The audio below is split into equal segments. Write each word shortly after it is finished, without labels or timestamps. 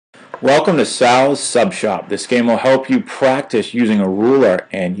Welcome to Sal's Sub Shop. This game will help you practice using a ruler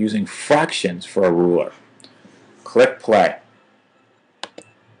and using fractions for a ruler. Click play.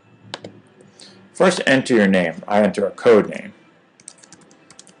 First enter your name. I enter a code name.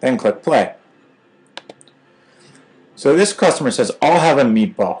 Then click play. So this customer says, I'll have a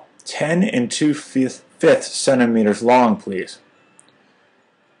meatball, 10 and 2/5 centimeters long, please.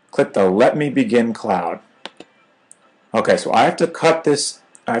 Click the Let Me Begin cloud. Okay, so I have to cut this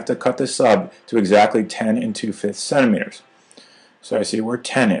sub to exactly 10 and 2/5 centimeters. So I see where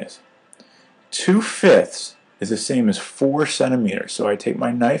 10 is. 2/5 is the same as 4 centimeters. So I take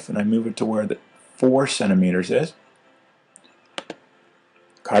my knife and I move it to where the 4 centimeters is.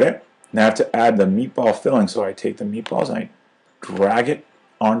 Cut it. Now I have to add the meatball filling. So I take the meatballs and I drag it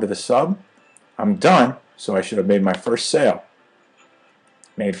onto the sub. I'm done. So I should have made my first sale.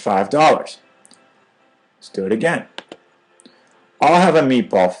 Made $5. Let's do it again. I'll have a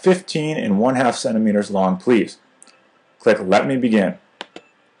meatball 15 and 1/2 centimeters long, please. Click Let Me Begin.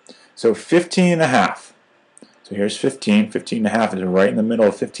 So 15 and a half. So here's 15. 15 and a half is right in the middle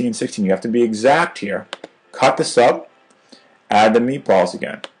of 15 and 16. You have to be exact here. Cut the sub. Add the meatballs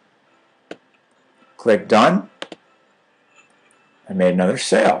again. Click Done. I made another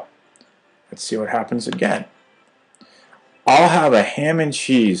sale. Let's see what happens again. I'll have a ham and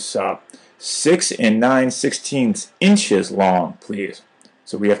cheese sub. 6 and 9/16 inches long, please.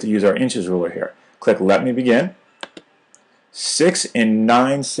 So we have to use our inches ruler here. Click Let Me Begin. 6 and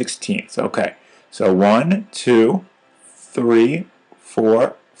 9/16. Okay. So 1, 2, 3,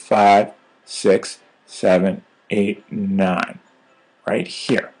 4, 5, 6, 7, 8, 9. Right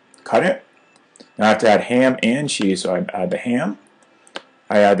here. Cut it. Now I have to add ham and cheese. So I add the ham.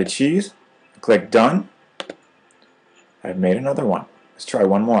 I add the cheese. Click Done. I've made another one. Let's try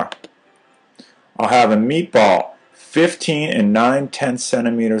one more. I'll have a meatball 15 and 9/10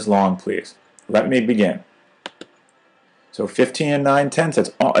 centimeters long, please. Let me begin. So 15 and 9/10,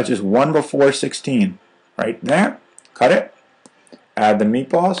 it's just 1 before 16. Right there. Cut it. Add the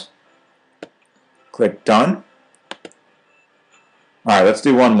meatballs. Click Done. Alright, let's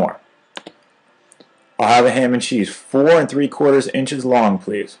do one more. I'll have a ham and cheese 4 and 3/4 inches long,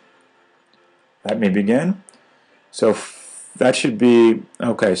 please. Let me begin. So that should be,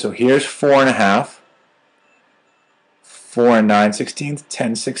 okay, so here's 4 and a half, 4 and 9/16,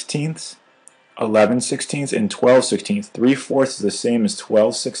 10/16, 11/16, and 12/16. 3/4 is the same as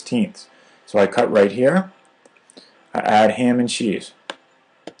 12/16. So I cut right here. I add ham and cheese.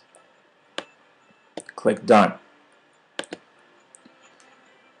 Click Done.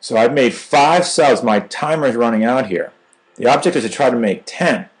 So I've made 5 subs. My timer is running out here. The object is to try to make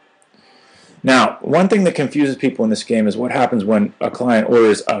 10. Now, one thing that confuses people in this game is what happens when a client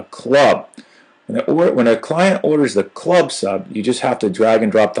orders a club. When a client orders the club sub, you just have to drag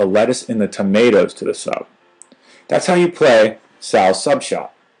and drop the lettuce and the tomatoes to the sub. That's how you play Sal's Sub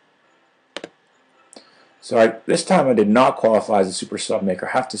Shop. So this time I did not qualify as a super sub maker.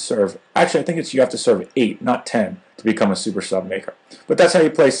 I have to serve, actually I think you have to serve 8, not 10, to become a super sub maker. But that's how you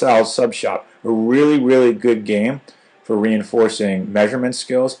play Sal's Sub Shop. A really, really good game for reinforcing measurement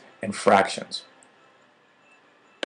skills and fractions.